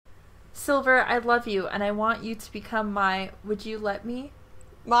Silver, I love you, and I want you to become my... Would you let me?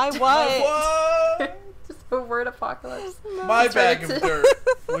 My what? What? Just a word apocalypse. My bag of dirt.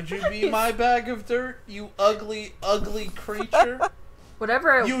 Would you be my bag of dirt, you ugly, ugly creature?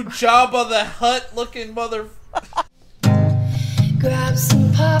 Whatever. You Jabba the Hutt looking mother... Grab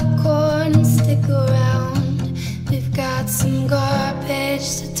some popcorn and stick around. We've got some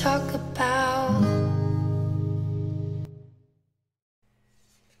garbage to talk about.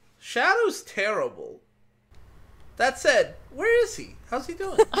 Shadow's terrible. That said, where is he? How's he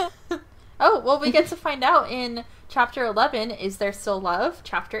doing? Oh, well, we get to find out in Chapter 11, Is There Still Love?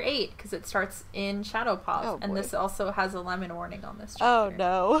 Chapter 8, because it starts in Shadow Paws. Oh, and boy. this also has a lemon warning on this Oh, chapter.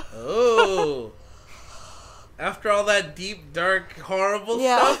 no. Oh. After all that deep, dark, horrible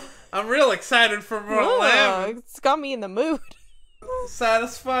Yeah. stuff, I'm real excited for more Oh, lemon. it's got me in the mood.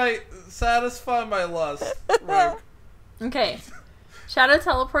 Satisfy my lust. Right. Okay. Shadow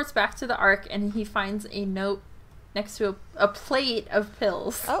teleports back to the Ark, and he finds a note next to a plate of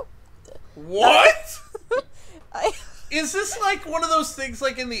pills. Oh. What? I... Is this like one of those things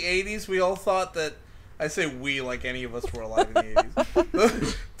like in the 80s we all thought that... I say we like any of us were alive in the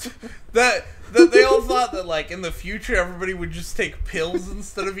 80s. that they all thought that like in the future everybody would just take pills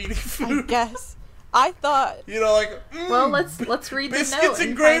instead of eating I food. guess. I thought... You know, like, Well, let's read the note biscuits and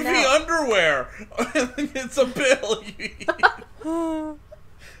and gravy find out. underwear. It's a pill you eat.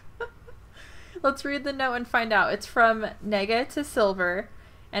 Let's read the note and find out. It's from Nega to Silver,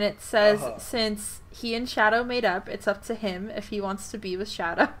 and it says, since he and Shadow made up, it's up to him if he wants to be with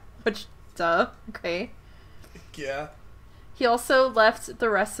Shadow. Which, duh, okay. Yeah. He also left the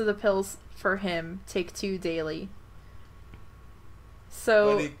rest of the pills for him, take 2 daily.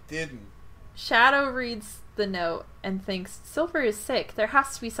 So, But he didn't. Shadow reads the note and thinks, Silver is sick. There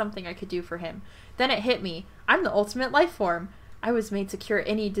has to be something I could do for him. Then it hit me. I'm the ultimate life form. I was made to cure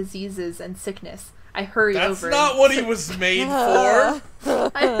any diseases and sickness. I hurry That's over. not what he was made for.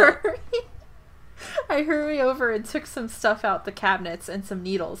 I hurry over and took some stuff out the cabinets and some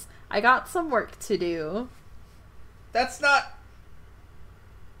needles. I got some work to do. That's not...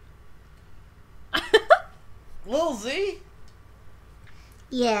 Lil Z?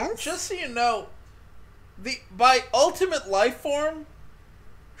 Yes? Just so you know, by ultimate life form,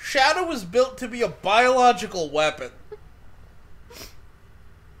 Shadow was built to be a biological weapon.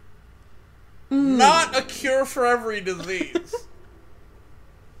 Not a cure for every disease.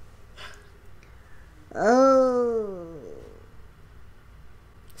 Oh.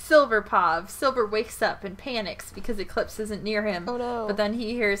 Silver wakes up and panics because Eclipse isn't near him. Oh, no. But then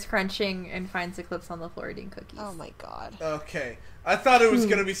he hears crunching and finds Eclipse on the floor eating cookies. Oh, my God. Okay. I thought it was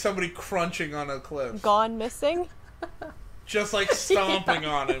going to be somebody crunching on a cliff. Gone missing? Just like stomping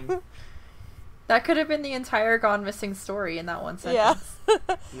on him. That could have been the entire Gone Missing story in that one Yeah. sentence.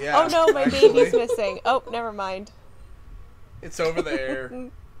 Yeah. Oh, no, my actually, baby's missing. Oh, never mind. It's over there.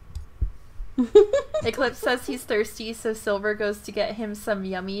 Eclipse says he's thirsty, so Silver goes to get him some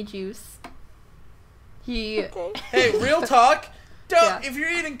yummy juice. He... Okay. Hey, real talk. Don't. Yeah. If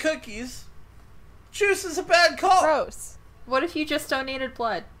you're eating cookies, juice is a bad call. Gross. What if you just donated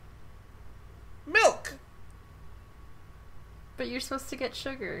blood? Milk. But you're supposed to get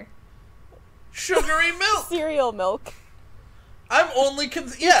sugar. Sugary milk. Cereal milk. I'm only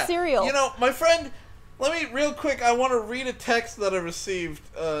yeah. cereal. You know, my friend. Let me real quick. I want to read a text that I received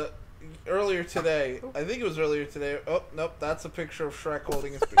earlier today. I think it was earlier today. Oh nope, that's a picture of Shrek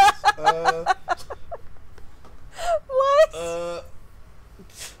holding his penis. What?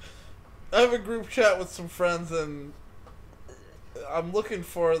 I have a group chat with some friends, and I'm looking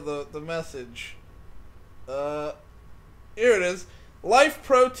for the message. Here it is. Life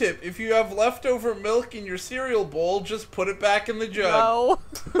pro tip: if you have leftover milk in your cereal bowl, just put it back in the jug. No.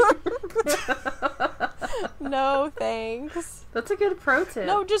 No, thanks. That's a good pro tip.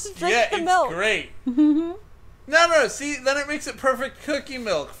 No, just drink Yeah, the it's milk. great. No, see, then it makes it perfect cookie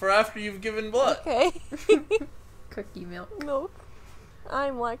milk for after you've given blood. Okay. Cookie milk. Milk.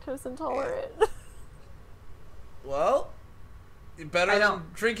 I'm lactose intolerant. Well, better I than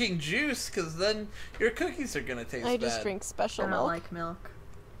don't. drinking juice, because then your cookies are gonna taste I bad. just drink I special don't milk. like milk.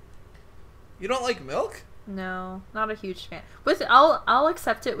 You don't like milk? No, not a huge fan. I'll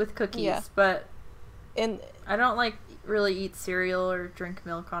accept it with cookies, Yeah. but And I don't like really eat cereal or drink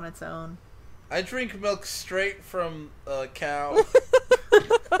milk on its own. I drink milk straight from a cow.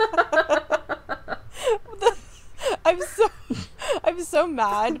 I'm so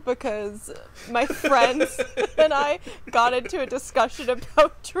mad because my friends and I got into a discussion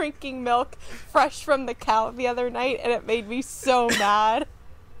about drinking milk fresh from the cow the other night, and it made me so mad.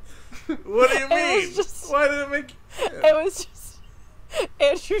 What do you It mean? was just- Why did it make? It was just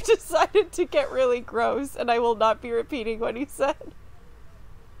Andrew decided to get really gross, and I will not be repeating what he said.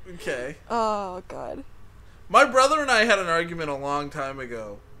 Okay. Oh, God. My brother and I had an argument a long time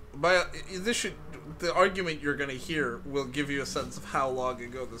ago. The argument you're going to hear will give you a sense of how long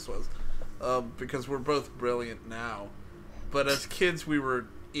ago this was. Because we're both brilliant now. But as kids, we were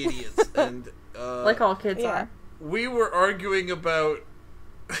idiots. And like all kids are. We were arguing about...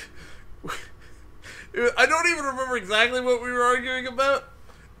 I don't even remember exactly what we were arguing about.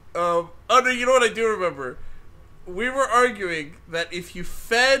 Oh, no, you know what I do remember? We were arguing that if you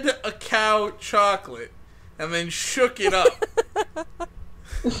fed a cow chocolate and then shook it up...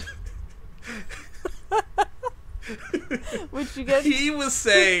 Would you get... He was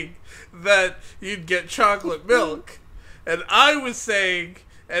saying that you'd get chocolate milk, and I was saying,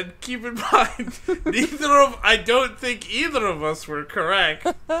 and keep in mind, I don't think either of us were correct.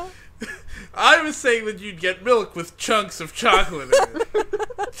 I was saying that you'd get milk with chunks of chocolate in it.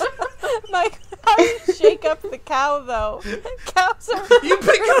 Mike, how do you shake up the cow, though? Cows are... You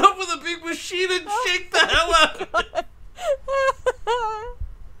pick it up with a big machine and shake the hell out of it.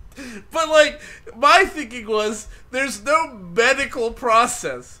 But, like, my thinking was, there's no medical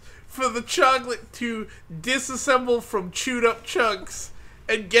process for the chocolate to disassemble from chewed up chunks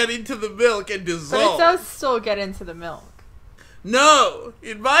and get into the milk and dissolve. But it does still get into the milk. No!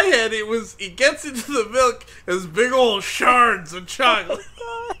 In my head, it gets into the milk as big old shards of chocolate.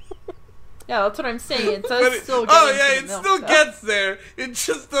 Yeah, that's what I'm saying. It does still get into the milk. Still gets there. It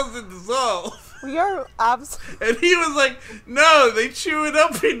just doesn't dissolve. We are absolutely... And he was like, no, they chew it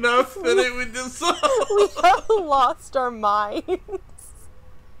up enough that it would dissolve. We have lost our minds.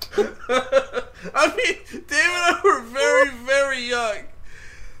 I mean, Dave and I were very, very young.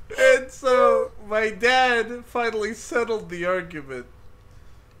 And so my dad finally settled the argument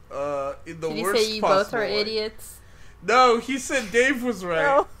in the Did he worst say you possible both are way. idiots? No, he said Dave was right.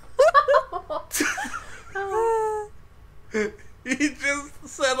 No. He just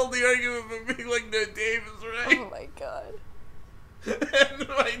settled the argument by being like, no, Dave is right. Oh my god. And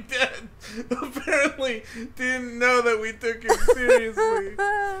my dad apparently didn't know that we took him seriously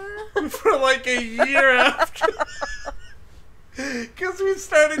for like a year after. Because we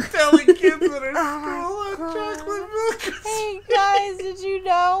started telling kids at our school that chocolate milk was Hey guys, did you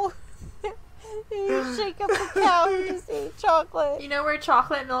know? You shake up the cow and just eat chocolate. You know where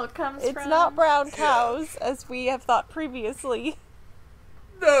chocolate milk comes from? It's not brown cows, as we have thought previously.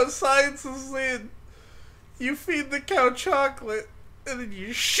 No, science is saying you feed the cow chocolate and then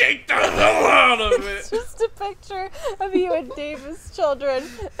you shake the hell out of It's it. just a picture of you and Davis' children,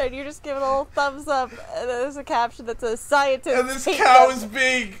 and you're just giving a little thumbs up, and there's a caption that says, "Scientists And this hate cow them." is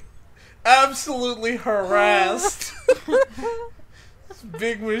being absolutely harassed. This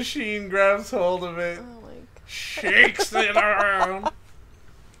big machine grabs hold of it, Oh my god. shakes it around.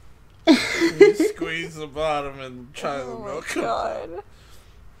 You squeeze the bottom and try the Oh my milk. god.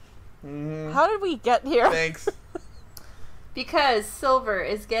 Mm-hmm. How did we get here? Thanks. Because Silver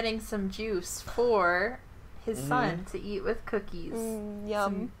is getting some juice for his son to eat with cookies.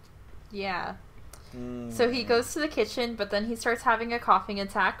 Yum. Yeah. So he goes to the kitchen, but then he starts having a coughing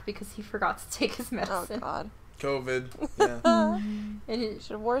attack because he forgot to take his Oh medicine. god. COVID. Yeah. And he,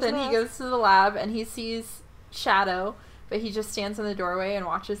 Should have worn his then he mask. goes to the lab and he sees Shadow, but he just stands in the doorway and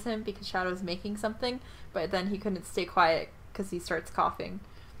watches him because Shadow's making something, but then he couldn't stay quiet because he starts coughing.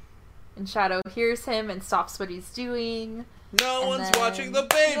 And Shadow hears him and stops what he's doing. No And one's then- watching the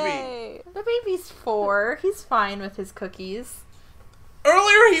baby. Yay. The baby's 4. He's fine with his cookies.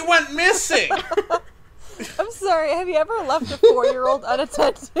 Earlier he went missing. I'm sorry, have you ever left a 4-year-old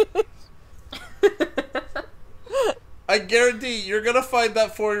unattended? I guarantee you're gonna find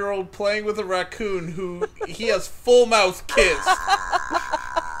that 4-year-old playing with a raccoon who he has full mouth kiss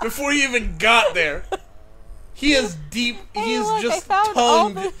before he even got there. He is deep. Hey, He's look, just I found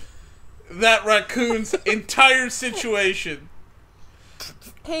all tongued that raccoon's entire situation.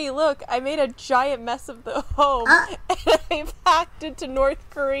 Hey, look, I made a giant mess of the home, and I've hacked into North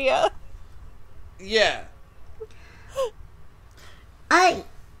Korea. Yeah. I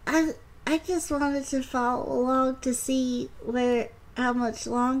just wanted to follow along to see how much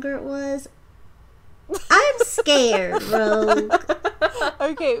longer it was. I'm scared, Rogue.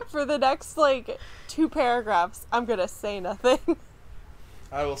 Okay, for the next, 2 paragraphs, I'm gonna say nothing.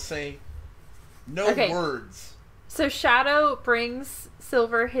 I will say no Okay. words. So Shadow brings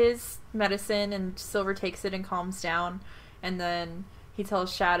Silver his medicine, and Silver takes it and calms down. And then he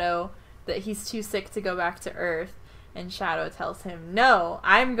tells Shadow that he's too sick to go back to Earth. And Shadow tells him, no,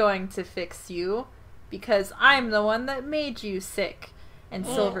 I'm going to fix you because I'm the one that made you sick. And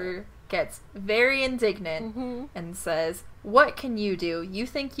Silver gets very indignant and says, "What can you do? You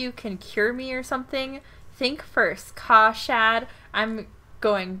think you can cure me or something? Think first, Ka Shad. I'm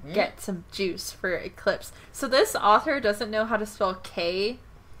going get some juice for Eclipse." So this author doesn't know how to spell K,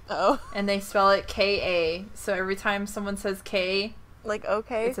 and they spell it K-A. So every time someone says K, Like,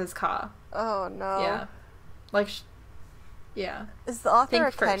 okay. it says Ka. Oh, no. Yeah. Like, yeah. Is the author Think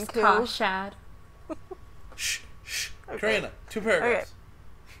a first, Kenku? Ka Shad. Shh. Karina, 2 paragraphs.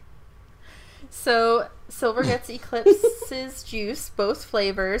 So Silver gets Eclipse's juice, both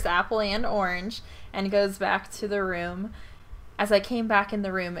flavors, apple and orange, and goes back to the room. As I came back in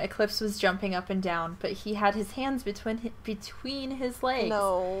the room, Eclipse was jumping up and down, but he had his hands between his legs.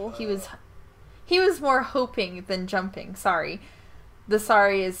 No. He was more hoping than jumping. Sorry. The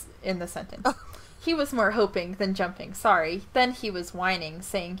sorry is in the sentence. He was more hoping than jumping. Sorry. Then he was whining,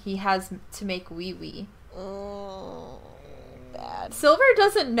 saying he has to make wee-wee. Bad. Silver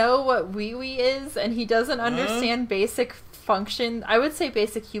doesn't know what wee-wee is, and he doesn't understand basic function. I would say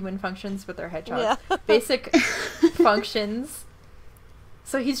basic human functions, but they're hedgehogs. Yeah. Basic functions.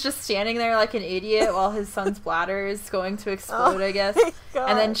 So he's just standing there like an idiot while his son's bladder is going to explode, I guess.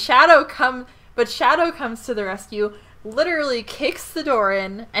 And then Shadow comes to the rescue, literally kicks the door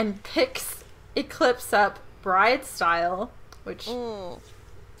in, and picks Eclipse up bride style, which...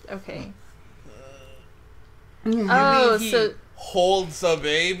 Okay. You mean he so... holds a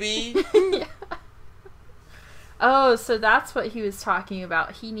baby? Yeah. Oh, so that's what he was talking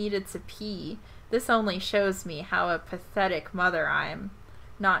about. He needed to pee. This only shows me how a pathetic mother I'm,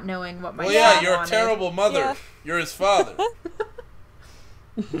 not knowing what my son you're wanted. a terrible mother. Yeah. You're his father.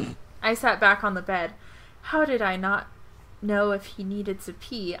 I sat back on the bed. How did I not know if he needed to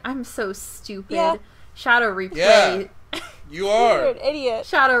pee? I'm so stupid. Yeah. Shadow replay. Yeah. You You're are. an idiot.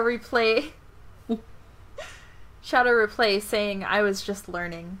 Shadow replay. Shadow replay saying I was just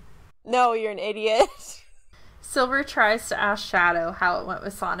learning. No, you're an idiot. Silver tries to ask Shadow how it went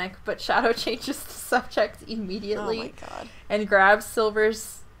with Sonic, but Shadow changes the subject immediately. Oh my god. And grabs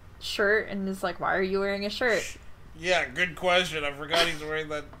Silver's shirt and is like, "Why are you wearing a shirt?" Yeah, good question. I forgot he's wearing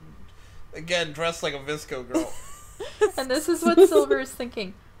that. Again, dressed like a Visco girl. And this is what Silver is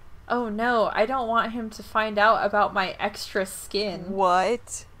thinking. Oh no, I don't want him to find out about my extra skin.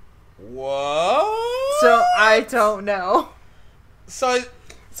 What? What? So I don't know. So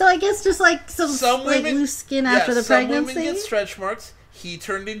I guess just like some like women, loose skin after the some pregnancy. women get stretch marks. He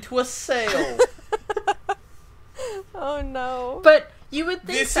turned into a sail. Oh no. But you would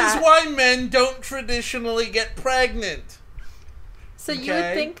think This that. is why men don't traditionally get pregnant. So you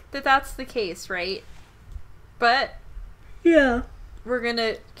would think that that's the case, right? But Yeah. we're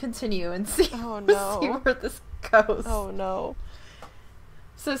gonna continue and see, Oh, no. see where this goes. Oh no.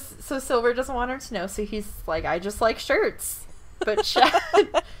 So Silver doesn't want her to know, so he's like, "I just like shirts." But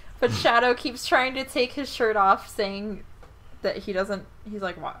but Shadow keeps trying to take his shirt off, saying that he doesn't. He's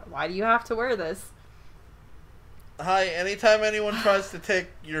like, "Why do you have to wear this?" Hi, anytime anyone tries to take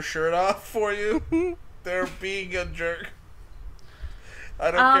your shirt off for you, they're being a jerk.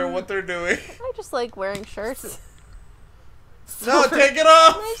 I don't care what they're doing. I just like wearing shirts. No, Silver- take it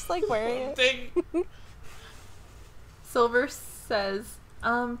off! I just like wearing it. Take... Silver says,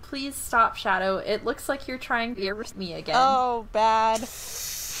 "Please stop, Shadow. It looks like you're trying to irritate me again." Oh, bad.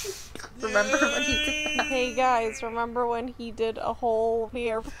 Remember when he did that? Hey guys, remember when he did a whole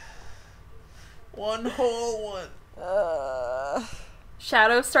here? One whole one.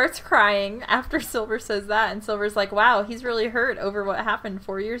 Shadow starts crying after Silver says that, and Silver's like, "Wow, he's really hurt over what happened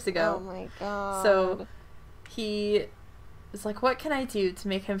 4 years Oh ago." my god. So he is like, "What can I do to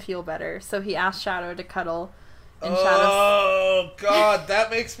make him feel better?" So he asks Shadow to cuddle, and Shadow... Oh, God, that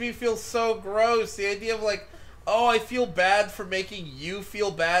makes me feel so gross. The idea of like, oh, I feel bad for making you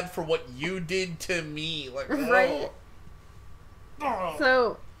feel bad for what you did to me. Like, Right. Oh.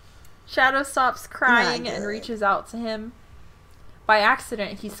 So Shadow stops crying Not and good. reaches out to him. By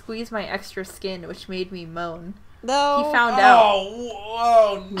accident, he squeezed my extra skin, which made me moan. no. He found out.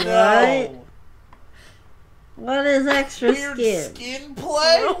 Oh, no. Right? What is extra Weird skin? skin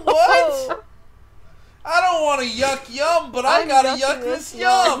play? What? I don't want to yuck yum, but I I'm gotta yucking yuck this this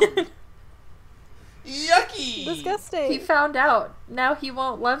yum. Yucky. Disgusting. He found out. Now he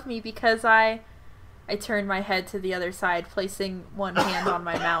won't love me because I turned my head to the other side, placing one hand on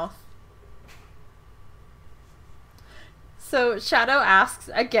my mouth. So Shadow asks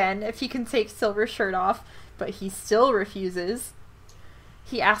again if he can take Silver's shirt off, but he still refuses.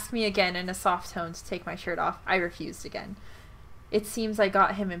 He asked me again in a soft tone to take my shirt off. I refused again. It seems I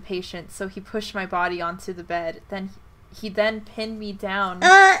got him impatient, so he pushed my body onto the bed. He then pinned me down.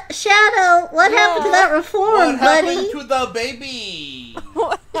 Shadow, what happened to that reform, What buddy? happened to the baby?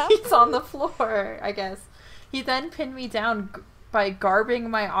 What? He's on the floor, I guess. He then pinned me down by garbing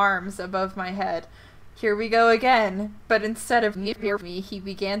my arms above my head. Here we go again. But instead of me, he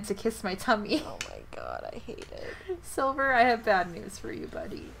began to kiss my tummy. Oh my god, I hate it. Silver, I have bad news for you,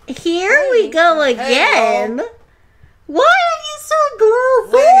 buddy. Here we go again. Hey, Why are you so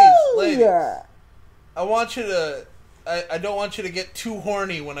Ladies, glowing? I want you to... I don't want you to get too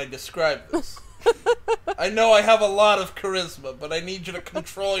horny when I describe this. I know I have a lot of charisma, but I need you to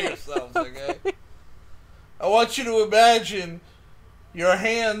control yourselves, okay? I want you to imagine your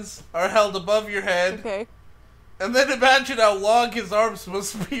hands are held above your head, Okay. and then imagine how long his arms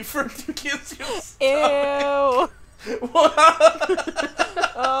must be for him to kiss your stomach. Ew. What?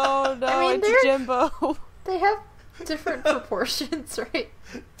 Oh no, I mean, it's Jimbo. They have different proportions, right?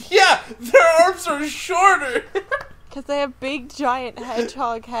 Yeah, their arms are shorter Because they have big, giant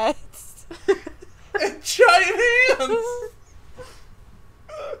hedgehog heads. and giant hands.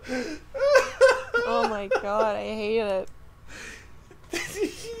 Oh my god, I hate it.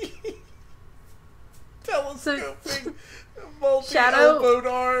 Telescoping, Shadow- multi-elbowed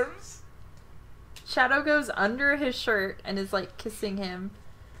arms. Shadow goes under his shirt and is like kissing him.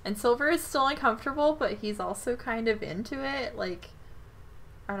 And Silver is still uncomfortable, but he's also kind of into it. Like,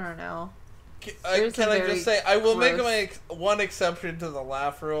 I don't know. Can There's a I very just say, I will make gross- one exception to the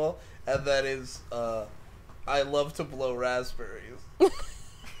laugh rule, and that is, I love to blow raspberries.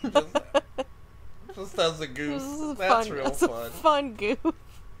 just as a This goose. is That's fun. real It's a fun. fun goof.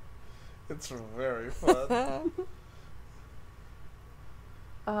 It's very fun.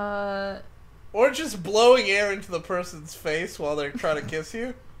 Or just blowing air into the person's face while they're trying to kiss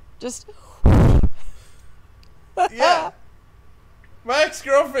you. Just. Yeah. My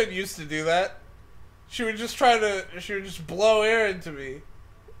ex-girlfriend used to do that. She would just blow air into me.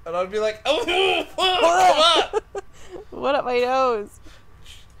 And I'd be like, oh, come on! What up my nose?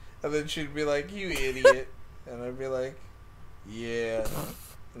 And then she'd be like, you idiot. And I'd be like, yeah.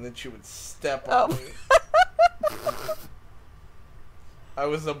 And then she would step on Oh. me. I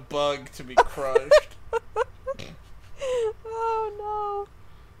was a bug to be crushed. Oh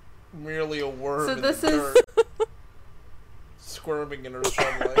Merely a worm So in this the is- dirt. Squirming in her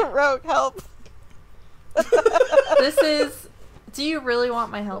sunlight. no. Rogue, help. This is... Do you really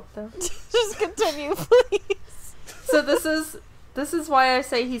want my help, though? Just continue, please. So this is why I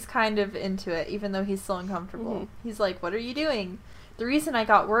say he's kind of into it, even though he's still uncomfortable. Mhm. He's like, what are you doing? The reason I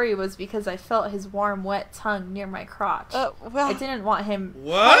got worried was because I felt his warm, wet tongue near my crotch. Well, I didn't want him... How do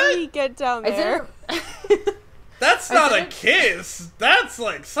What? we get down I there? didn't... That's I not a didn't- kiss. That's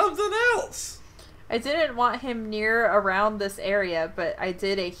like something else. I didn't want him near around this area, but I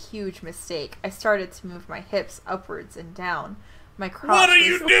did a huge mistake. I started to move my hips upwards and down. My crotch What are was,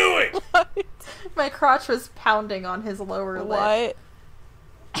 you doing? My crotch was pounding on his lower lip.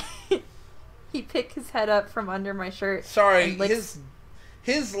 What? He picked his head up from under my shirt. Sorry, and licked-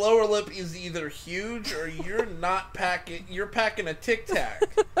 his lower lip is either huge or you're packing a Tic Tac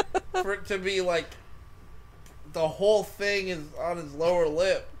for it to be like the whole thing is on his lower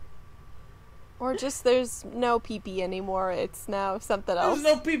lip. Or just there's no pee-pee anymore. It's now something else.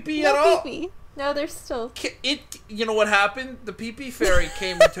 There's no pee-pee No at all. pee-pee. No, there's still... You know what happened? The pee-pee fairy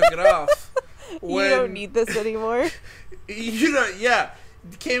came and took it off. You don't need this anymore. Yeah,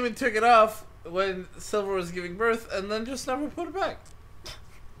 came and took it off when Silver was giving birth, and then just never put it back.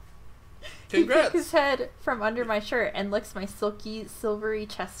 He took Congrats. his head from under my shirt and licks my silky, silvery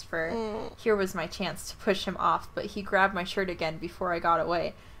chest fur. Mm. Here was my chance to push him off, but he grabbed my shirt again before I got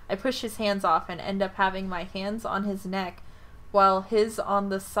away. I push his hands off and end up having my hands on his neck while his on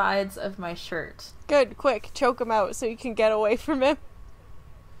the sides of my shirt. Good, quick, choke him out so you can get away from him.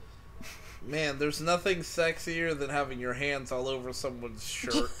 Man, there's nothing sexier than having your hands all over someone's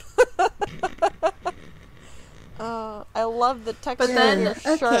shirt. I love the texture But then- of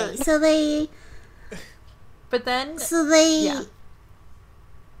your Okay, shirt. so they Yeah.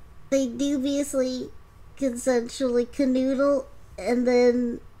 they dubiously consensually canoodle, and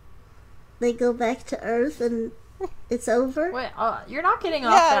then they go back to Earth, and it's over. Wait, you're not getting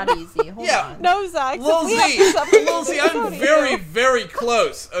off Yeah, that no. easy. Hold Yeah. on. No, Zach. Lil we have Z, to separate Lil Z, this I'm pony. very, very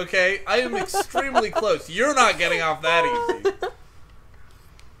close, okay? I am extremely close. You're not getting off that easy.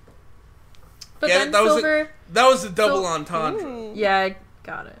 But Get then it? That was Silver... That was a double So- entendre. Mm. Yeah, I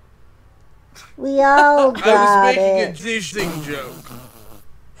got it. We all I was got making a it. dishing joke.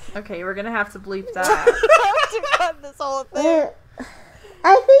 Okay, we're gonna have to bleep that. I have to cut this whole thing.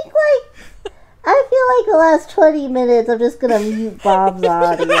 I think, I feel like the last 20 minutes I'm just gonna mute Bob's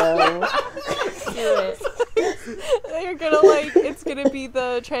audio. Do it. You're it's gonna be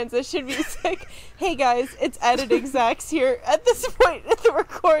the transition music. Hey guys, it's editing Zach's here. At this point in the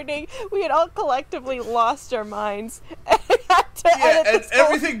recording, we had all collectively lost our minds and had to Yeah, edit and this whole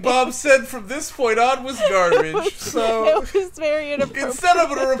everything thing. Bob said from this point on was garbage. So It was very inappropriate. instead, I'm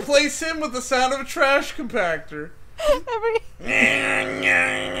going to replace him with the sound of a trash compactor.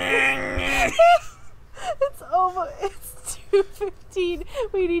 It's over. It's 2:15.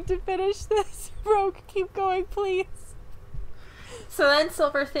 We need to finish this. Rogue, keep going, please. So then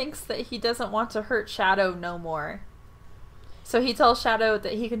Silver thinks that he doesn't want to hurt Shadow no more. So he tells Shadow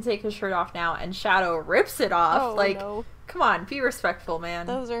that he can take his shirt off now, and Shadow rips it off. Oh, like, no. come on, be respectful, man.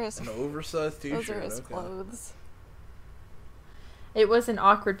 Those are his. An oversized t-shirt. Those are his okay. clothes. It was an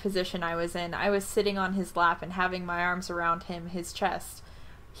awkward position I was in. I was sitting on his lap and having my arms around his chest.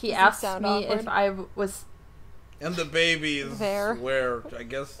 He Does it asked sound me awkward? if I was... And the baby is There. where, I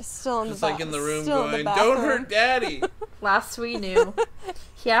guess, Still in just the like in the room still in the going, don't bathroom." hurt daddy. Last we knew,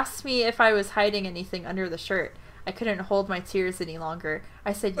 he asked me if I was hiding anything under the shirt. I couldn't hold my tears any longer.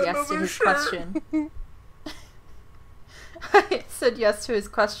 I said yes to Another his shirt. question. I said yes to his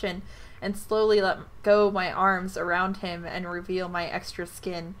question and slowly let go my arms around him and reveal my extra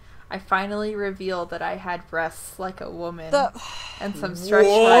skin. I finally revealed that I had breasts like a woman and some stretch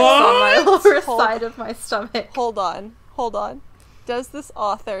marks on my What? lower Hold- side of my stomach. Hold on. Does this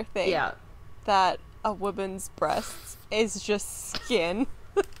author think Yeah. that a woman's breasts is just skin?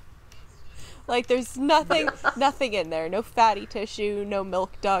 Like there's nothing in there. No fatty tissue, no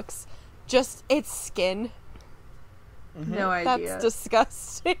milk ducts. Just it's skin. No idea. That's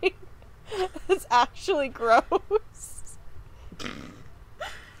disgusting. It's actually gross.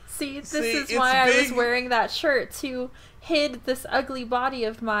 See, this See, is it's why I was big. wearing that shirt, to hid this ugly body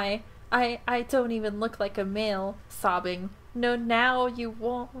of my... I don't even look like a male, sobbing. No, now you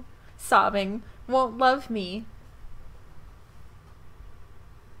won't... Sobbing. Won't love me.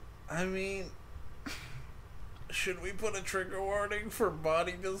 I mean, should we put a trigger warning for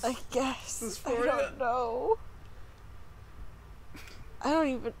body I guess. I dysphoria? don't know. I don't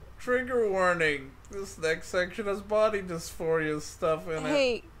even. Trigger warning. This next section has body dysphoria stuff in it.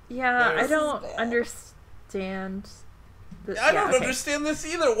 Hey, Yeah, I This is don't bad. understand... I don't understand this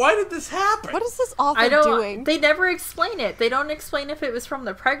either. Why did this happen? what is this author I don't... doing? They never explain it. They don't explain if it was from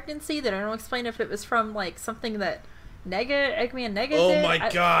the pregnancy. They don't explain if it was from, like, something that Eggman Nega Oh did. my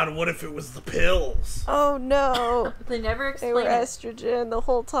god, what if it was the pills? Oh no. They never They were explain it. estrogen the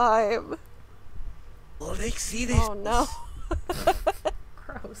whole time. Well, they see this. Oh no.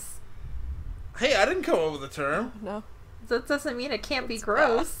 Gross. Hey, I didn't come up with a term. No. That doesn't mean it can't be It's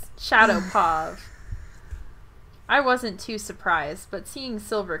gross. Shadow Pav. I wasn't too surprised, but seeing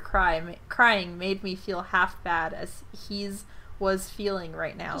Silver crying made me feel half bad, as he's was feeling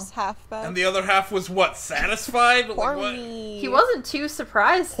right now. Just half bad. And the other half was what? Satisfied? Like what? Horny. He wasn't too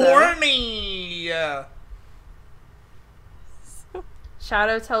surprised, though. Horny! Yeah.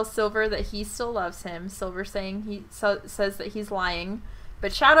 Shadow tells Silver that he still loves him. Silver says that he's lying,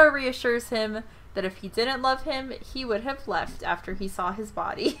 but Shadow reassures him that if he didn't love him, he would have left after he saw his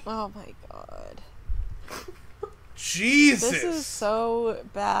body. Oh my god. Jesus! This is so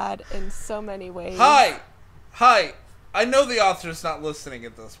bad in so many ways. Hi! I know the author's not listening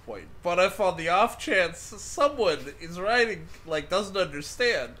at this point, but if on the off chance someone is writing, like, doesn't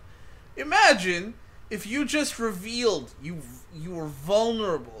understand, imagine if you just revealed, you were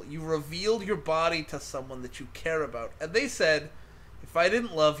vulnerable, you revealed your body to someone that you care about, and they said, if I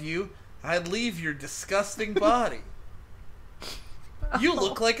didn't love you, I'd leave your disgusting body. You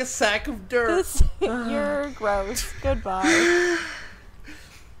look like a sack of dirt. This, you're gross. Goodbye.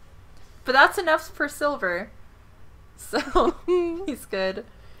 But that's enough for Silver. So, he's good.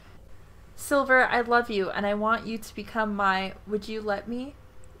 Silver, I love you, and I want you to become my... Would you let me?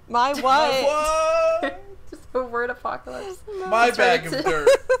 My what? What? Just a word apocalypse. My That's bag right. of dirt.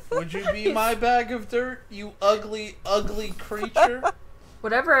 Would you be my bag of dirt, you ugly, ugly creature?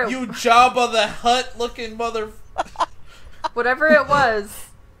 Whatever it, You Jabba the Hutt looking mother... whatever it was,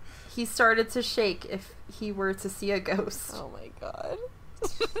 he started to shake if he were to see a ghost. Oh my god.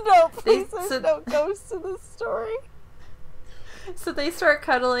 No, please, there's so- no ghosts in this story. So they start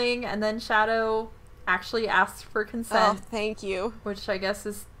cuddling, and then Shadow actually asks for Oh, consent, thank you. which I guess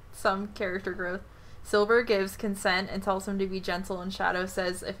is some character growth. Silver gives consent and tells him to be gentle, and Shadow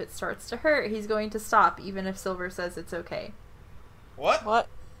says if it starts to hurt, he's going to stop, even if Silver says it's okay. What? What?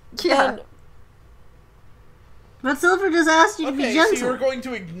 Yeah. And But Silver just asked you to be Okay, so you gentle. were going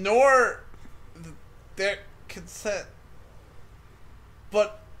to ignore their consent.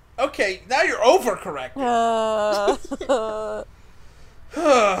 But, okay, now you're overcorrecting.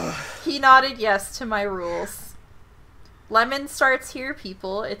 He nodded yes to my rules. Lemon starts here,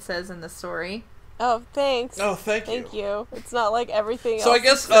 people, it says in the story. Oh, thanks. Oh, thank you. Thank you. It's not like everything So I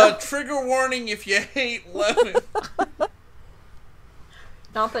else. guess trigger warning if you hate lemon.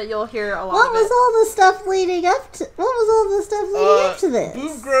 Not that you'll hear a lot What of was it. all the stuff leading up to? What was all the stuff leading up to this?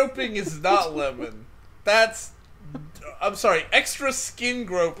 Boob groping is not lemon. That's, I'm sorry, extra skin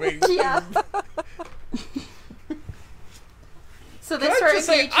groping. Yeah. So they Can I start just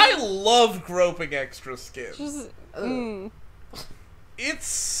say, engaging. I love groping extra skin. Just, It's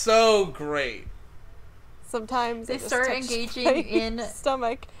so great. sometimes They I just start touch engaging my in-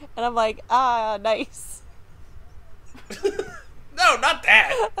 stomach, and I'm like, ah, nice. No, not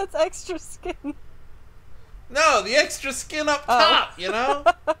that. That's extra skin. No, the extra skin up Oh. top, you know?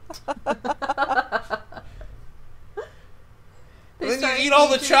 They Then start you eat all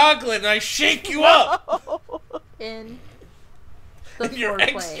the engaging chocolate and I shake you up. in the And your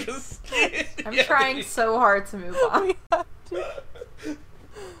foreplay. extra skin. I'm Yeah. trying so hard to move on. We have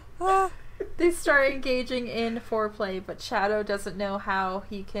to. They start engaging in foreplay, but Shadow doesn't know how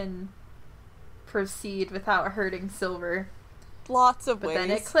he can proceed without hurting Silver. Lots of But ways.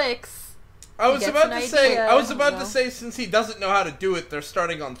 then it clicks. I was gets about an to say, idea, I was about you to know. say, since he doesn't know how to do it, they're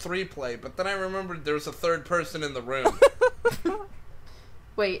starting on 3-play. But then I remembered there was a third person in the room.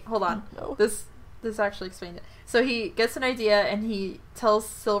 Wait, hold on. No. This actually explained it. So he gets an idea and he tells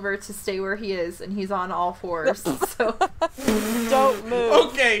Silver to stay where he is, and he's on all fours. So Don't move.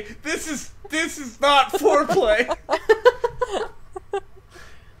 Okay, this is not foreplay.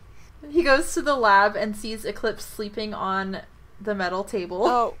 he goes to the lab and sees Eclipse sleeping on the metal table.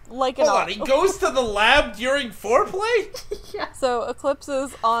 Oh, like an Hold on, he goes to the lab during foreplay? Yeah, So Eclipse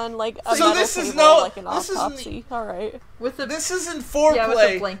is on like a So metal this is table, no- like an this isn't- autopsy. All right. with the This isn't Yeah, with a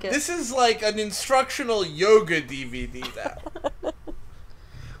foreplay. blanket. This is like an instructional yoga DVD now.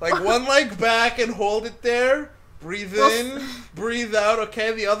 Like one leg back and hold it there. Breathe in, breathe out.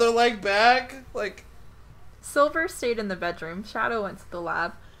 Okay, the other leg back. Like, Silver stayed in the bedroom. Shadow went to the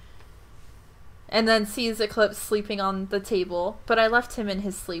lab. And then sees Eclipse sleeping on the table, but I left him in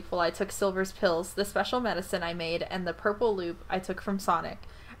his sleep while I took Silver's pills, the special medicine I made, and the purple loop I took from Sonic.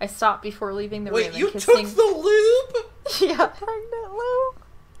 I stopped before leaving the wait, room you and took kissing... the lube? Yeah. Pregnant Lou.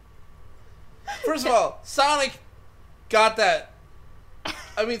 First of all, Sonic got that.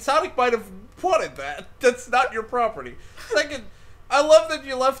 I mean, Sonic might have wanted that. That's not your property. Second, I love that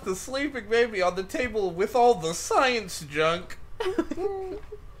you left the sleeping baby on the table with all the science junk.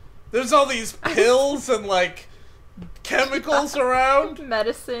 There's all these pills and, like, chemicals around.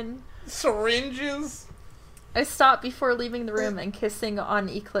 Medicine. Syringes. I stopped before leaving the room and kissing on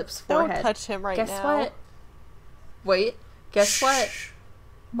Eclipse's Don't forehead. touch him right Guess now. what? Wait. Guess what? Shh.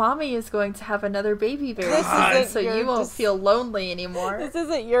 Mommy is going to have another baby very This soon, isn't so your you won't feel lonely anymore. This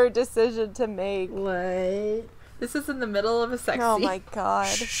isn't your decision to make. What? This is in the middle of a sex Oh scene. my god.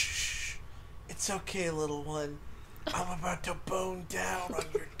 Shh. It's okay, little one. I'm about to bone down on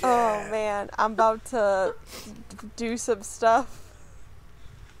your Oh dad. man, I'm about to do some stuff.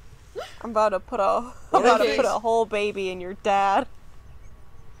 I'm about to put a Okay. whole baby in your dad.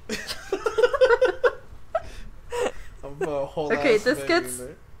 I'm a whole Okay, ass this baby gets- in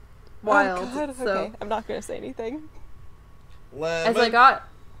there. Wild. Oh god, So okay. I'm not gonna say anything. as Lemon.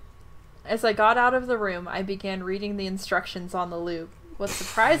 I got out of the room, I began reading the instructions on the loop. What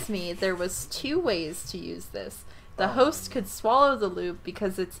surprised me, there was 2 ways to use this. The host could swallow the loop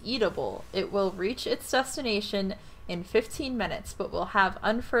because it's eatable. It will reach its destination in 15 minutes, but will have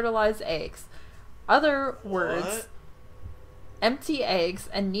unfertilized eggs. Other words, What? empty eggs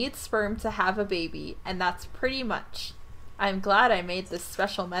and need sperm to have a baby, and that's pretty much. I'm glad I made this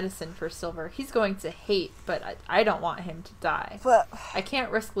special medicine for Silver. He's going to hate, but I don't want him to die. But I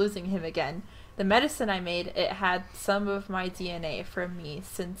can't risk losing him again. The medicine I made, it had some of my DNA from me,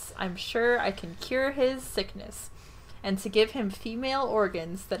 since I'm sure I can cure his sickness. And to give him female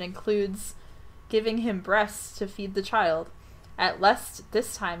organs, that includes giving him breasts to feed the child. At least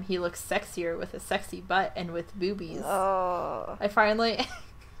this time he looks sexier with a sexy butt and with boobies. oh, I finally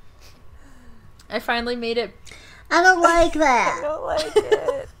made it I don't like I that. don't like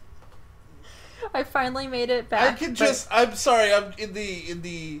it. I finally made it I back. can but- just. I'm sorry. I'm in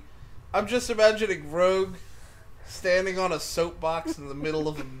the. I'm just imagining Rogue standing on a soapbox in the middle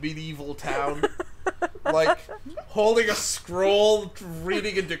of a medieval town, like holding a scroll,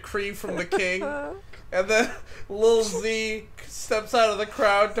 reading a decree from the king, and then Lil Z steps out of the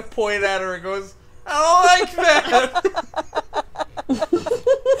crowd to point at her and goes, "I don't like that."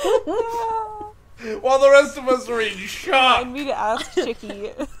 While the rest of us are in shock. Remind me to ask Chicky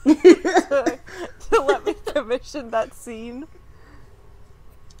to let me commission that scene.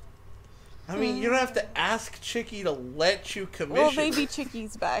 I mean, you don't have to ask Chicky to let you commission. Well, maybe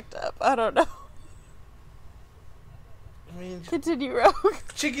Chicky's backed up. I don't know. I mean, Continue, Rogue.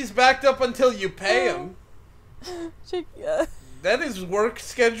 Chicky's backed up until you pay him. Chicky, Then his work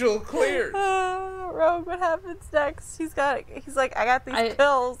schedule cleared. Rogue, what happens next? He's like, I got these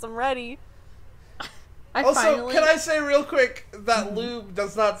pills. I'm ready. Also, can I say real quick that lube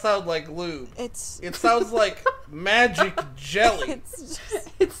does not sound like lube. It sounds like magic jelly.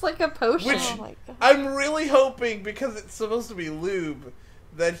 It's like a potion. Which Oh my God. I'm really hoping, because it's supposed to be lube,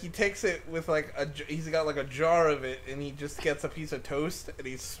 that he takes it with like he's got like a jar of it, and he just gets a piece of toast and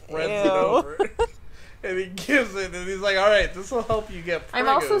he spreads it Ew. over, and he gives it, and he's like, "All right, this will help you get." I'm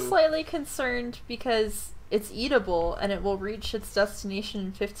also slightly concerned because it's eatable and it will reach its destination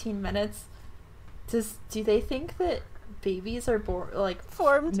in 15 minutes. Do they think that babies are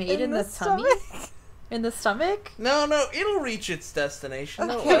Formed made in the tummy? In the stomach? No, it'll reach its destination.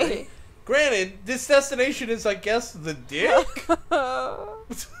 Okay. Don't worry. Granted, this destination is, I guess, the dick.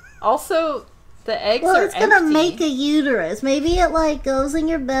 Also, the eggs Well, are it's gonna empty. make a uterus. Maybe it like goes in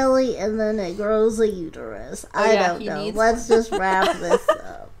your belly and then it grows a uterus. I yeah, don't he know. needs Let's just wrap this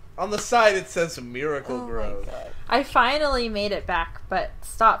up. On the side, it says Miracle Oh my Growth. God. I finally made it back, but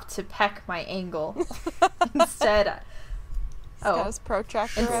stopped to peck my angle. Instead, Got his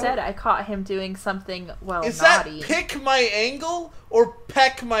protractor instead out. I caught him doing something, well, Is naughty. that pick my angle or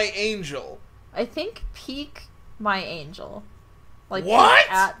peck my angel? I think peek my angel. Like, What?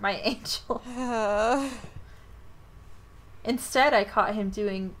 peek at my angel. Instead, I caught him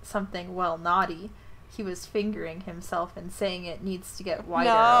doing something, well, naughty. He was fingering himself and saying it needs to get wider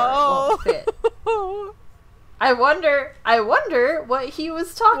or it won't fit. I wonder what he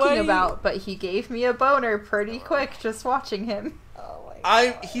was talking about, but he gave me a boner pretty quick just watching him. Oh my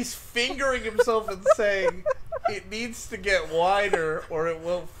God. He's fingering himself and saying it needs to get wider or it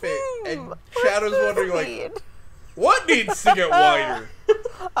won't fit. And What's Shadow's this wondering, like, mean? what needs to get wider?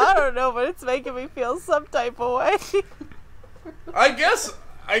 I don't know, but it's making me feel some type of way. I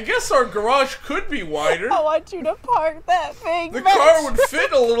guess our garage could be wider. I want you to park that thing. The car would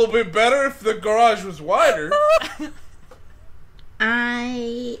fit a little bit better if the garage was wider.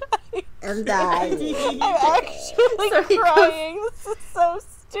 I am dying. I'm actually So he crying. This is so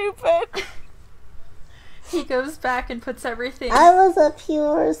stupid. He goes back and puts everything... I was a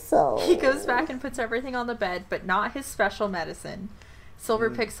pure soul. He goes back and puts everything on the bed, but not his special medicine. Silver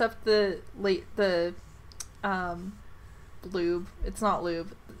picks up the lube. It's not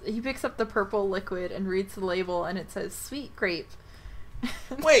lube. He picks up the purple liquid and reads the label, and it says "Sweet Grape."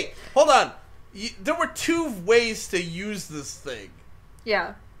 Wait, hold on. There were two ways to use this thing.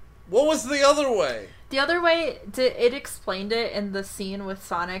 Yeah. What was the other way? The other way, it explained it in the scene with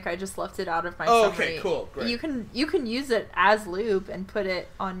Sonic. I just left it out of my Oh, summary. okay, cool, great. You can use it as lube and put it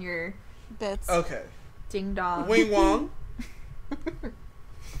on your Bits. Okay. ding dong. Wing Wong.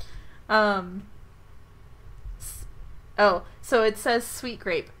 Oh, so it says sweet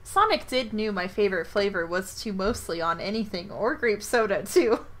grape. Sonic did knew my favorite flavor was to mostly on anything or grape soda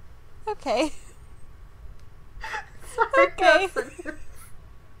too. Okay. Sorry, Okay.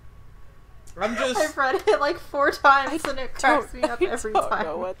 I'm just... I've read it like 4 times and it cracks me up every I don't time.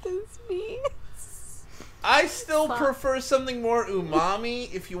 know what this means. I still Fuck. prefer something more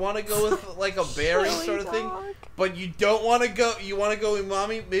umami if you want to go with like a berry Chili sort of thing. dog. But you don't want to go... You want to go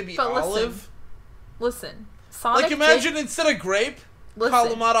umami? Maybe But listen, olive? Listen, Sonic Like imagine instead of grape, Listen.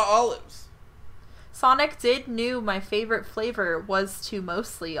 Kalamata olives. Sonic did knew my favorite flavor was to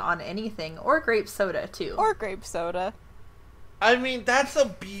mostly on anything or grape soda too. Or grape soda. I mean, that's a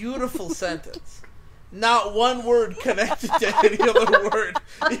beautiful sentence. Not one word connected to any other word.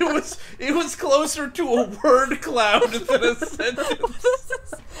 It was closer to a word cloud than a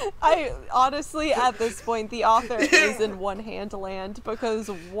sentence. I honestly, at this point, the author is in one-hand land because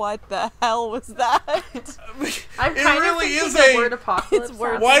what the hell was that? I'm It kind really of is thinking a... word apocalypse. It's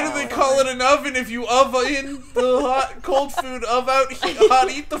word- Why do they call it an oven if you oven the hot cold food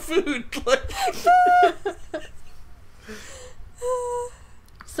hot eat the food? Like,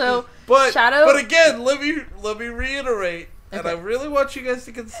 So but Shadow. but again, let me reiterate, and I Okay. really want you guys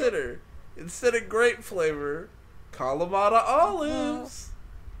to consider instead of grape flavor, Kalamata olives.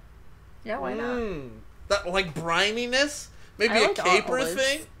 Yeah, why not? That like brininess, maybe I a like caper olives.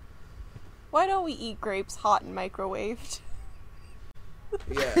 thing. Why don't we eat grapes hot and microwaved?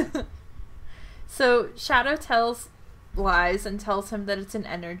 Yeah. So Shadow lies and tells him that it's an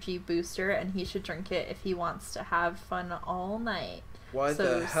energy booster and he should drink it if he wants to have fun all night. Why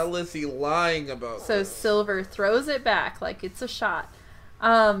So- the hell is he lying about So this? Silver throws it back like it's a shot.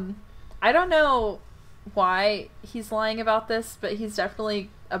 I don't know why he's lying about this, but he's definitely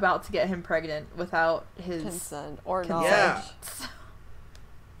about to get him pregnant without his Consent or consent. knowledge. Yeah.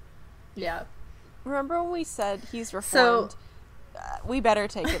 Yeah. Remember when we said he's reformed? We better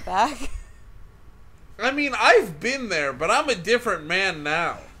take it back. I mean, I've been there, but I'm a different man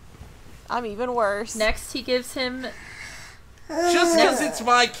now. I'm even worse. Next, he gives him. Just because it's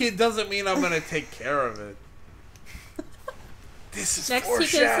my kid doesn't mean I'm going to take care of it. This is Next, he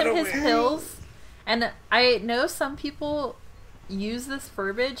gives him foreshadowing. his pills, and I know some people use this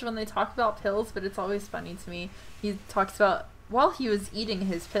verbiage when they talk about pills, but it's always funny to me. He talks about while he was eating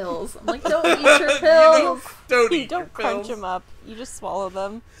his pills. I'm like, don't eat your pills. Don't You eat don't your crunch pills. them up. You just swallow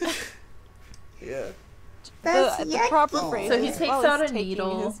them. Yeah. That's The proper yucky. phrase. So he is takes while out he's a taking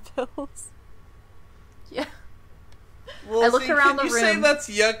needle. His pills. Yeah. Well, I look around can the you say room. that's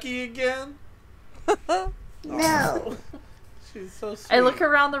yucky again? No. She's so sweet. I look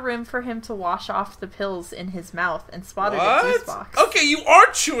around the room for him to wash off the pills in his mouth and spotted a juice What? box. Okay, you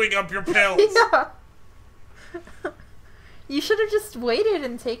are chewing up your pills. Yeah. You should have just waited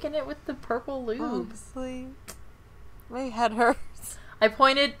and taken it with the purple lube. Honestly, my head hurts. I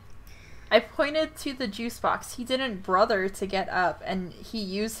pointed to the juice box. He didn't bother to get up, and he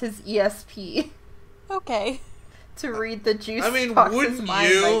used his ESP Okay. to read the juice I mean, box's wouldn't mind,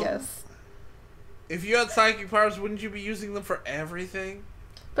 you? I guess. If you had psychic powers, wouldn't you be using them for everything?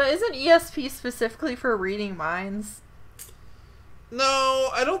 But isn't ESP specifically for reading minds? No,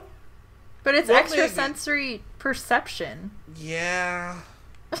 I don't. But it's Well, maybe. extrasensory perception. Yeah.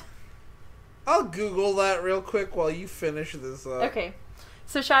 I'll Google that real quick while you finish this up. Okay.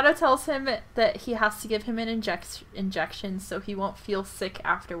 So Shadow tells him that he has to give him an injection so he won't feel sick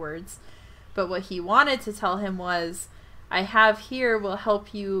afterwards. But what he wanted to tell him was, I have here will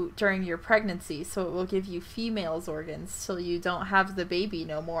help you during your pregnancy, so it will give you female's organs so you don't have the baby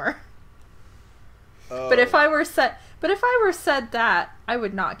no more. Oh. But if I were said that, I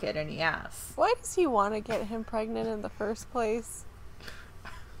would not get any ass. Why does he want to get him pregnant in the first place?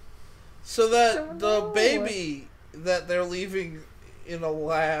 So that Don't the know. baby that they're leaving in a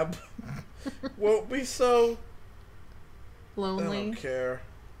lab won't be so. I Lonely. don't care.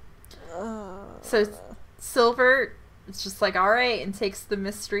 So Silver is just like, alright, and takes the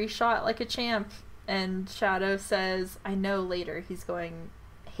mystery shot like a champ. And Shadow says, I know later he's going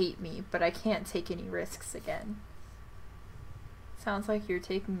hate me, but I can't take any risks again. Sounds like you're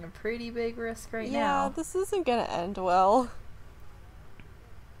taking a pretty big risk right Yeah, now. this isn't gonna end well.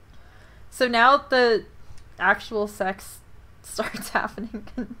 So now the actual sex starts happening.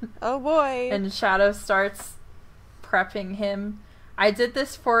 Oh boy. And Shadow starts prepping him. I did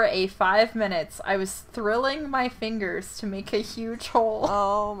this for 5 minutes. I was thrilling my fingers to make a huge hole.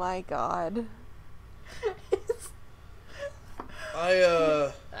 Oh my god.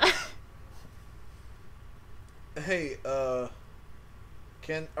 Hey, are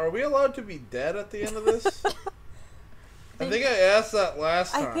we allowed to be dead at the end of this? I think I asked that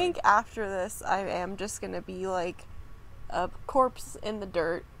last time. I think after this, I am just gonna be like a corpse in the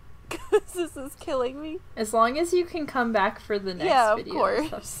dirt. Because this is killing me. As long as you can come back for the next Yeah, of video, course.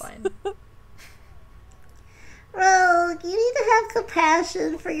 that's fine. Rogue, you need to have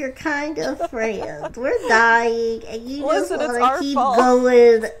compassion for your kind of friend. We're dying, and you Listen, just it's want our to keep fault.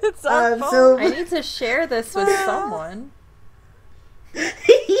 going. It's our fault. So I need to share this with someone.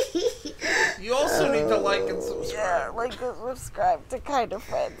 You also need to like and Yeah, subscribe. like and subscribe to Kind of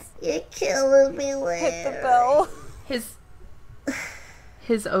Friends. You're killing me, Hit the Larry. bell.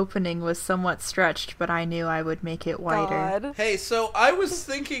 His opening was somewhat stretched, but I knew I would make it wider. God. Hey, so I was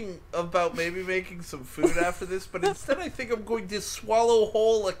thinking about maybe making some food after this, but instead I think I'm going to swallow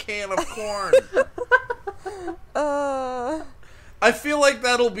whole a can of corn. I feel like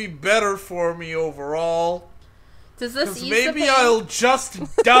that'll be better for me overall. Does this Because ease maybe the pain? I'll just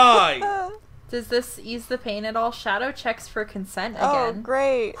die. Does this ease the pain at all? Shadow checks for consent Oh, again.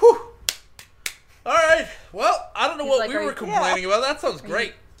 great. Whew. Alright, well, I don't know He's what like, we are were you- complaining about. That sounds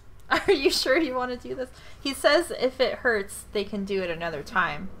great. Are you sure you want to do this? He says if it hurts, they can do it another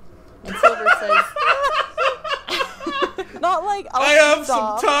time. And Silver says, Not like I'll I have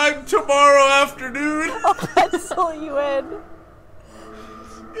stop. some time tomorrow afternoon. I'll pencil you in.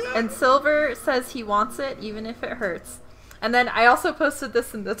 and Silver says he wants it even if it hurts. And then I also posted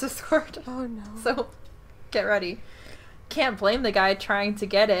this in the Discord. Oh no. So get ready. Can't blame the guy trying to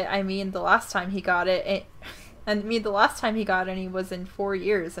get it. I mean, the last time he got it, the last time he got it, he was in 4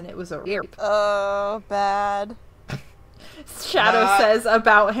 years, and it was a rape. Oh, bad. Shadow Not- says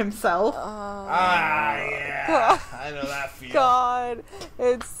about himself. Yeah. I know that feeling. God,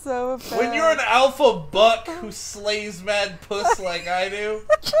 it's so bad. When you're an alpha buck who slays mad puss like I do,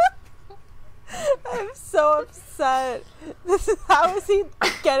 I'm so upset. How is he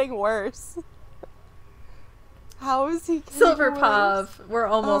getting worse? How is he getting Silver worse? Puff, we're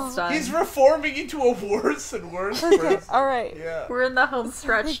almost done. He's reforming into a worse and worse Okay, person. alright. Yeah. We're in the home Oh my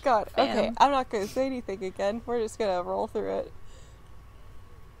stretch. god. fam. Okay, I'm not gonna say anything again. We're just gonna roll through it.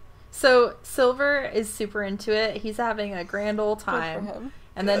 So Silver is super into it. He's having a grand old Good for time. him.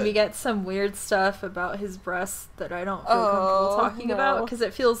 And then we Good. get some weird stuff about his breasts that I don't feel Oh, comfortable talking no. about because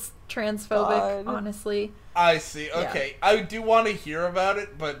it feels transphobic, God. honestly. I see. Okay. I do want to hear about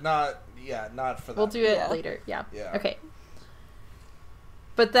it, but not for that. We'll do it Yeah. later. Yeah. Yeah. Okay.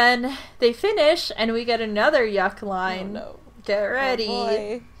 But then they finish and we get another yuck line. Oh no. Get ready.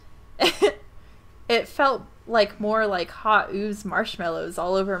 Oh, boy. It felt like more like hot ooze marshmallows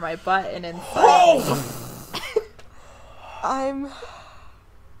all over my butt and inside. Oh! I'm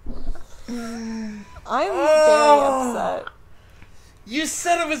Oh. very upset. You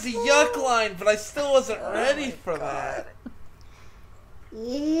said it was a yuck line, but I still wasn't ready for that.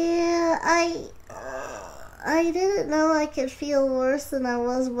 Yeah, I didn't know I could feel worse than I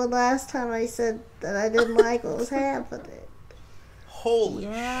was the last time I said that I didn't like what was happening. Holy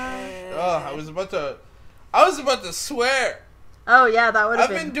Yeah. shit. Oh, I was about to swear. Oh yeah, that would have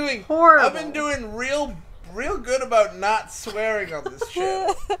I've been been doing horrible. I've been doing real good about not swearing on this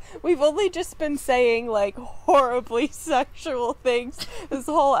show. We've only just been saying like horribly sexual things this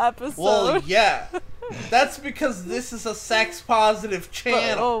whole episode. Well, yeah. That's because this is a sex positive But,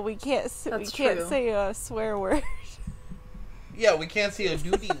 channel. oh, we can't That's can't true. say a swear word. Yeah, we can't see a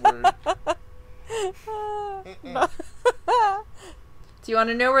duty word. Do you want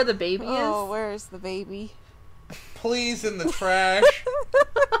to know where the baby Oh, is? where's the baby? Please in the trash.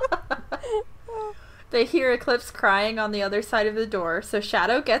 They hear Eclipse crying on the other side of the door, so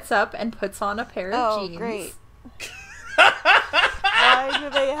Shadow gets up and puts on a pair of Oh, jeans. great. Why do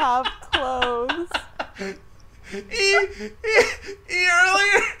they have clothes? He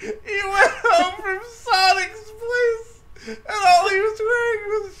earlier he went home from Sonic's place and all he was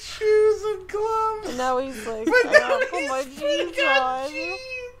wearing was shoes and gloves. And now he's like, But I now gotta put my he's jeans got on.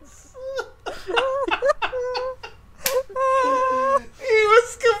 jeans. He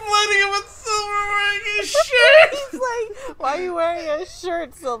was complaining about Silver wearing his shirt. He's like, why are you wearing a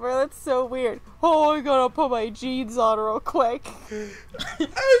shirt, Silver? That's so weird. Oh, I gotta put my jeans on real quick. I mean,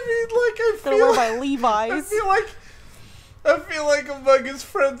 like, I Gotta feel wear like, my Levi's. I feel like among his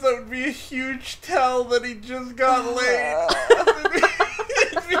friends that would be a huge tell that he just got laid.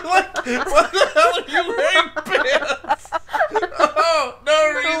 He'd be like, what the hell are you wearing pants? Oh, no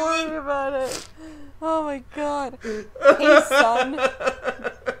Don't reason. worry about it. Oh my god. Hey, son.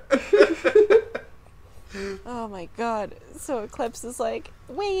 Oh my god. So Eclipse is like,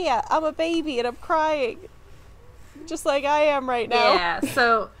 wait, I'm a baby and I'm crying. Just like I am right now. Yeah,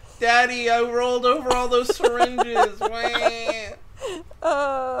 so Daddy, I rolled over all those syringes. Wah.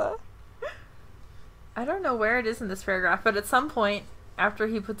 I don't know where it is in this paragraph, but at some point after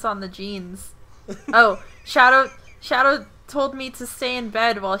he puts on the jeans, oh, Shadow told me to stay in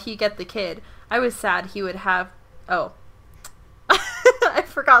bed while he get the kid. I was sad he would have. Oh, I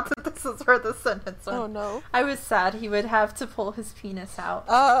forgot that this is where the sentence went. Oh no. I was sad he would have to pull his penis out.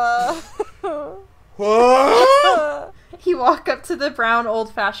 What? He walked up to the brown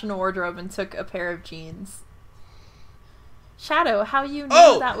old-fashioned wardrobe and took a pair of jeans. Shadow, how you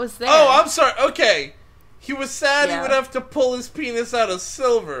knew that was there? Oh, I'm sorry. Okay. He was sad he Yeah. would have to pull his penis out of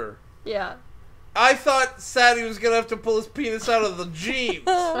Silver. Yeah. I thought sad he was going to have to pull his penis out of the jeans.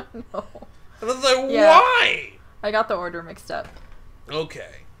 And No. I was like, Yeah. why? I got the order mixed up.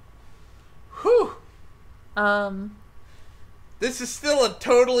 Okay. Whew. This is still a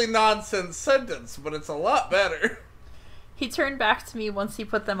totally nonsense sentence, but it's a lot better. He turned back to me once he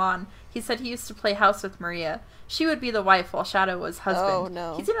put them on. He said he used to play house with Maria. She would be the wife while Shadow was husband. Oh,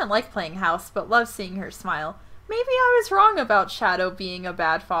 no. He didn't like playing house, but loved seeing her smile. Maybe I was wrong about Shadow being a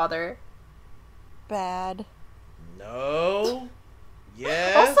bad father. Bad. No.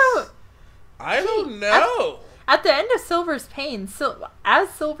 Yes. Also, I don't know. at the end of Silver's pain, as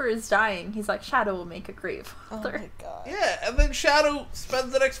Silver is dying, he's like, Shadow will make a great Oh father. my god. Yeah, and then Shadow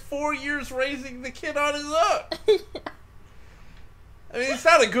spends the next 4 years raising the kid on his own. I mean, he's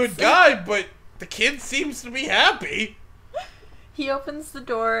not a good guy, but the kid seems to be happy. He opens the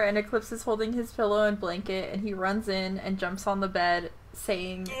door, and Eclipse is holding his pillow and blanket, and he runs in and jumps on the bed,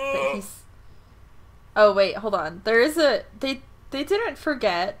 saying that he's... Oh, wait, hold on. There is a... They didn't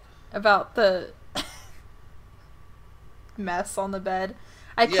forget about the mess on the bed.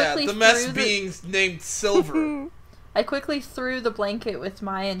 Yeah, the mess being named Silver. I quickly threw the blanket with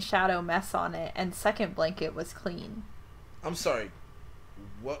Maya and Shadow mess on it, and second blanket was clean. I'm sorry.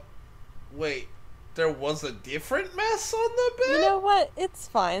 What? Wait, there was a different mess on the bed? You know what? It's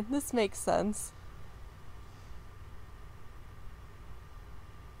fine. This makes sense.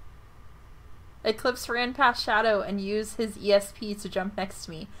 Eclipse ran past Shadow and used his ESP to jump next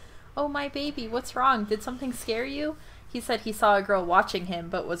to me. Oh, my baby, what's wrong? Did something scare you? He said he saw a girl watching him,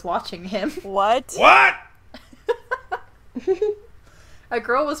 but was watching him. What? What? A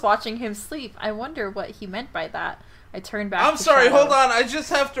girl was watching him sleep. I wonder what he meant by that. I turned back I'm to sorry, Shadow. hold on. I just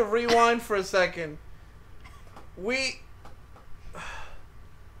have to rewind for a second.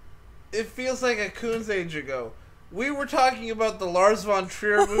 It feels like a coon's age ago. We were talking about the Lars von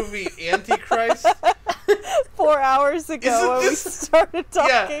Trier movie Antichrist. 4 hours ago Isn't when this- we started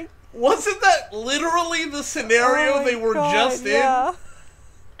talking. Yeah. Wasn't that literally the scenario Oh my they were God, just yeah.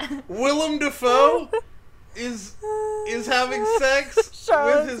 in? Willem Dafoe is having sex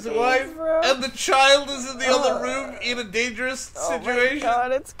Charlotte's with his Gate, wife, bro. and the child is in the other room in a dangerous Oh situation. my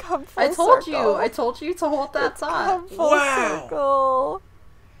God, it's come full I told circle. you to hold that It's thought. come full Wow. circle.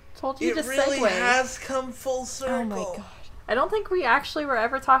 Told you It to really segue. has come full circle. Oh my God. I don't think we actually were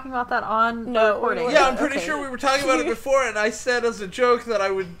ever talking about that on No, the recording. we Yeah, weren't. I'm pretty Okay. sure we were talking about it before, and I said as a joke that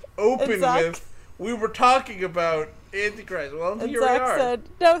I would open And Zach- with, we were talking about Antichrist. Well, And here we Zach are. said,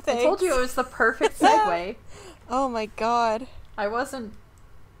 no I thanks. told you it was the perfect segue. Oh my God. I wasn't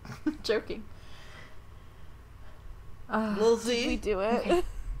joking. Lil Did we Z? do it? Okay.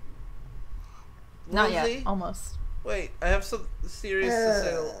 Not Lil yet. Z? Almost. Wait, I have something serious to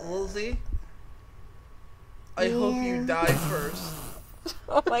say. Lil Z? I hope you Yeah. die first.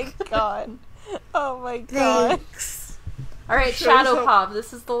 Oh my God. Oh my God. Thanks. All right, Shows Shadow how- Pop.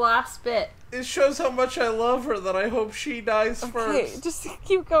 This is the last bit. It shows how much I love her that I hope she dies Okay, first. just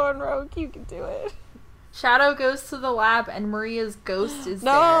keep going, Rogue. You can do it. Shadow goes to the lab, and Maria's ghost is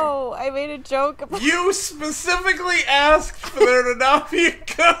No, I made a joke about You specifically asked for there to not be a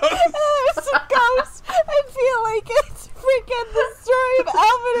ghost! there's a ghost. I feel like it's freaking the story of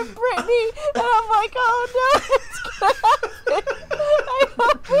Alvin and Brittany, and I'm like, oh no, it's gonna happen. I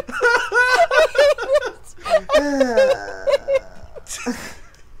hope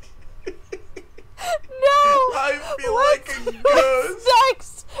No! I feel What's- like a ghost. What's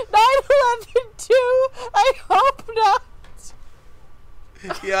next? 9/11/2? I hope not.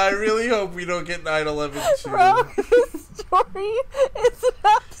 Yeah, I really hope we don't get 9/11 too. Bro, this story is an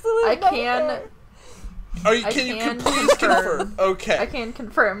absolute I nightmare. Can you can please confirm. confirm? Okay. I can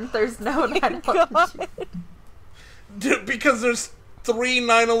confirm there's no 9/11. God. Because there's 3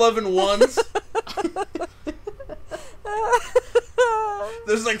 9/11 ones.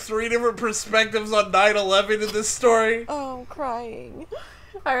 There's like 3 different perspectives on 9/11 in this story. Oh, I'm crying.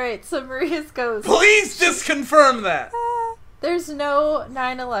 All right, so Maria's ghost. Please just confirm that. There's no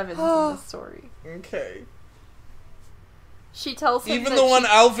 9/11s in this story. Okay. She tells him Even that the one she-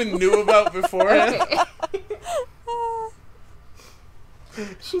 Alvin knew about beforehand. Okay.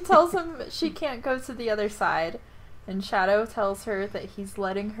 She tells him she can't go to the other side, and Shadow tells her that he's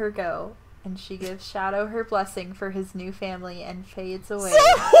letting her go, and she gives Shadow her blessing for his new family and fades away.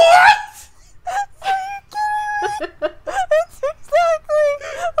 What? That's exactly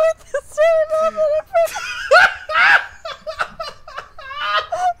what the story of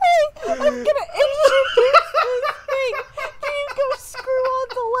Hey, I'm gonna introduce this thing. Can you go screw on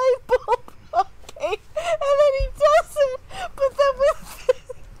the light bulb? Okay. And then he does it, but then with this.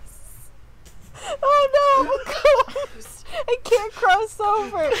 Oh no, I'm a ghost. I can't cross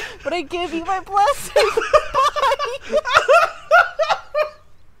over, but I give you my blessing. Bye.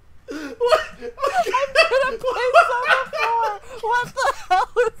 I'm gonna piss on the floor. What the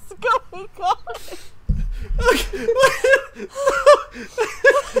hell is going on?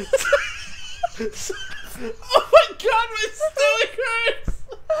 Oh my god, my stomach hurts!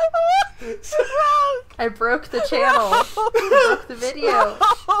 I broke the channel. I broke the video.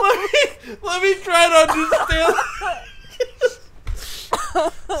 Let me try to understand.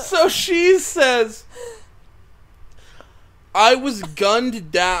 So she says, I was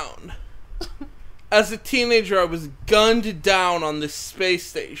gunned down. As a teenager, I was gunned down on this space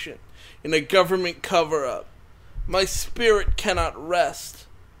station in a government cover-up. My spirit cannot rest.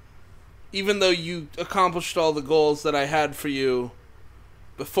 Even though you accomplished all the goals that I had for you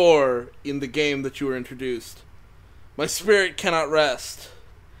before in the game that you were introduced. My spirit cannot rest.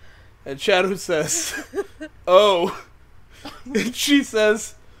 And Shadow says, oh. And she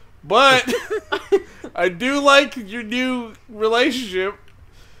says, but I do like your new relationship.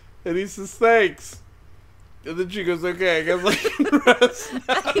 And he says, thanks. And then she goes, okay, I guess I can rest now.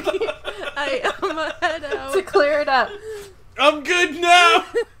 I am a head out. To clear it up. I'm good now.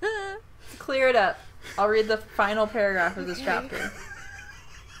 To clear it up. I'll read the final paragraph of this chapter.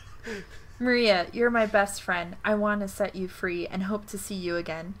 Maria, you're my best friend. I want to set you free and hope to see you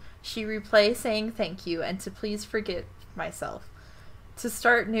again. She replayed saying thank you and to please forgive myself. To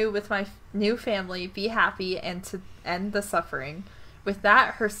start new with my new family, be happy, and to end the suffering. With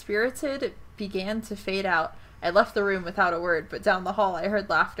that, her spirited began to fade out. I left the room without a word, but down the hall I heard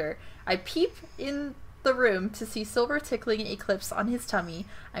laughter. I peep in the room to see Silver tickling Eclipse on his tummy.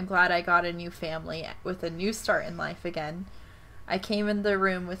 I'm glad I got a new family with a new start in life again. I came in the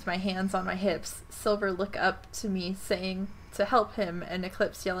room with my hands on my hips. Silver looked up to me saying to help him, and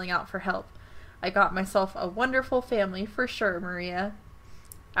Eclipse yelling out for help. I got myself a wonderful family for sure, Maria.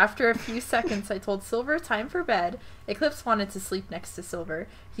 After a few seconds, I told Silver time for bed. Eclipse wanted to sleep next to Silver.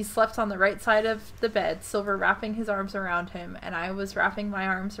 He slept on the right side of the bed, Silver wrapping his arms around him, and I was wrapping my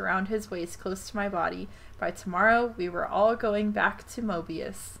arms around his waist close to my body. By tomorrow, we were all going back to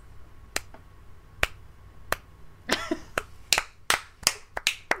Mobius.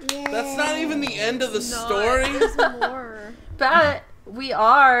 That's not even the end of the story. There's more. But we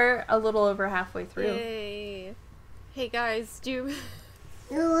are a little over halfway through. Yay. Hey guys, do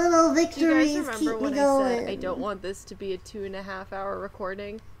The little you guys victories remember keep me when I going. said I don't want this to be a 2.5-hour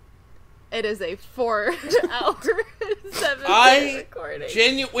recording? It is a 4 hour, 7-minute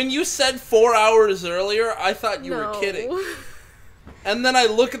recording. When you said 4 hours earlier, I thought you were kidding. And then I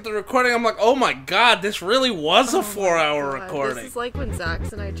look at the recording, I'm like, oh my god, this really was a 4-hour God, recording. This is like when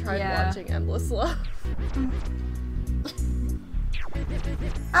Zax and I tried Yeah. watching Endless Love.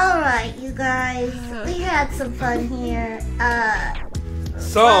 Alright, you guys. We had some fun here.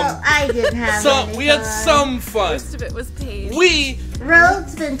 Some. Well, I didn't have any We had fun. some fun. Most of it was pain.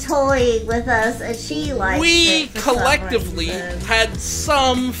 Rhode's been toying with us, and she likes We it for some collectively reason. had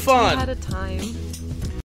some We fun. had a time.